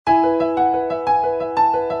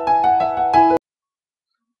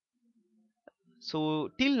So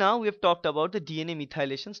till now we have talked about the DNA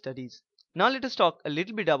methylation studies. Now let us talk a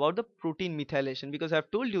little bit about the protein methylation, because I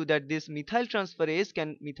have told you that this methyl transferase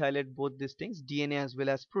can methylate both these things, DNA as well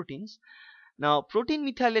as proteins. Now protein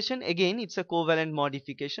methylation, again, it's a covalent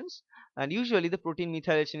modifications, and usually the protein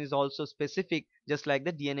methylation is also specific, just like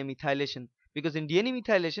the DNA methylation, because in DNA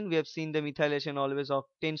methylation we have seen the methylation always of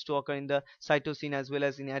tends to occur in the cytosine as well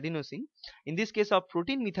as in adenosine. In this case of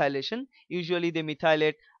protein methylation, usually they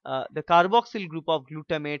methylate the carboxyl group of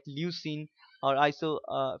glutamate, leucine, or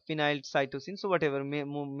isophenyl cytosine, so whatever,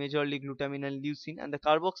 majorly glutamine and leucine, and the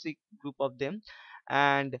carboxyl group of them.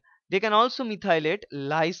 And they can also methylate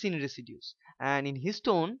lysine residues. And in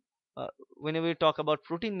histone, whenever we talk about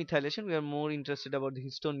protein methylation, we are more interested about the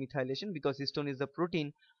histone methylation, because histone is the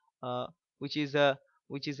protein uh, which is a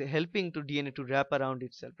which is helping to DNA to wrap around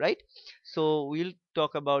itself, right? So we'll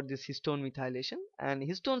talk about this histone methylation. And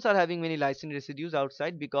histones are having many lysine residues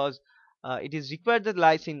outside, because it is required that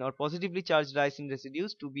lysine or positively charged lysine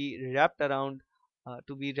residues to be wrapped around,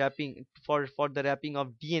 to be wrapping for the wrapping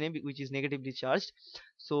of DNA, which is negatively charged.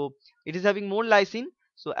 So it is having more lysine.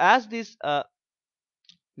 So as this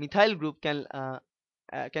methyl group can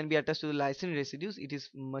be attached to the lysine residues, it is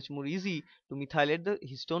much more easy to methylate the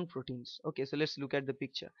histone proteins. Okay, so let's look at the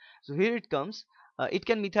picture. So here it comes. It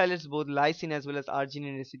can methylate both lysine as well as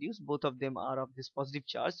arginine residues. Both of them are of this positive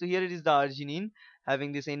charge. So here it is the arginine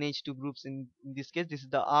having this NH2 groups. In this case, this is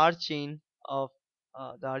the R chain of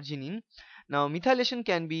the arginine. Now methylation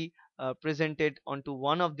can be presented onto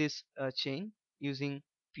one of this chain using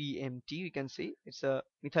PMT. We can say it's a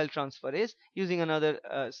methyl transferase using another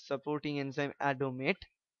supporting enzyme adomate.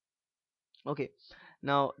 Okay,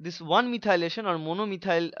 now this one methylation or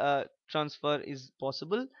monomethyl transfer is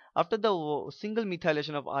possible. After the single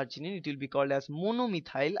methylation of arginine, it will be called as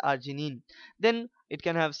monomethyl arginine. Then it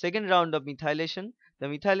can have second round of methylation. The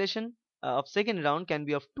methylation of second round can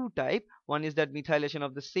be of two type. One is that methylation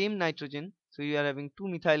of the same nitrogen, so you are having two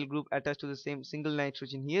methyl group attached to the same single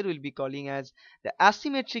nitrogen. Here we'll be calling as the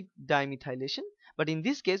asymmetric dimethylation. But in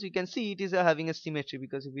this case we can see it is having a symmetry,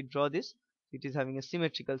 because if we draw this, it is having a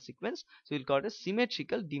symmetrical sequence, so we'll call it a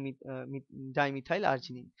symmetrical dimethyl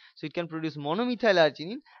arginine. So it can produce monomethyl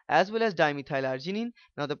arginine as well as dimethyl arginine.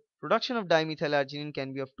 Now the production of dimethyl arginine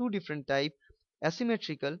can be of two different type,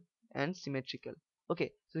 asymmetrical and symmetrical.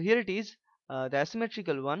 Okay, so here it is, the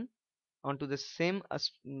asymmetrical one onto the same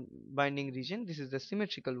binding region. This is the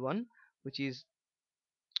symmetrical one, which is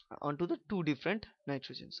onto the two different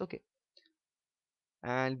nitrogens. Okay,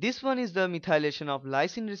 and this one is the methylation of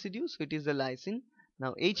lysine residue, so it is the lysine.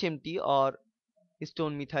 Now HMT or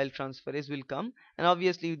histone methyl transferase will come, and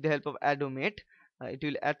obviously with the help of adomate, it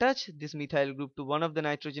will attach this methyl group to one of the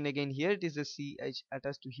nitrogen. Again here it is a CH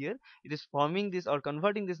attached to here. It is forming this or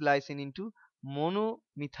converting this lysine into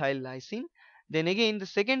monomethyl lysine. Then again the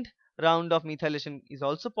second round of methylation is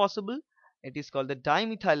also possible. It is called the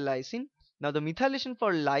dimethyl lysine. Now the methylation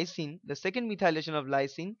for lysine, the second methylation of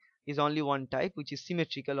lysine, is only one type, which is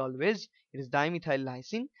symmetrical always. It is dimethyl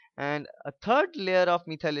lysine. And a third layer of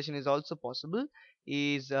methylation is also possible,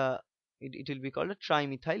 is it will be called a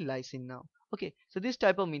trimethyl lysine now. Okay, so this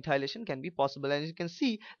type of methylation can be possible, and as you can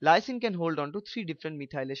see, lysine can hold on to three different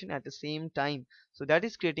methylation at the same time. So that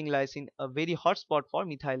is creating lysine a very hot spot for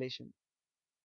methylation.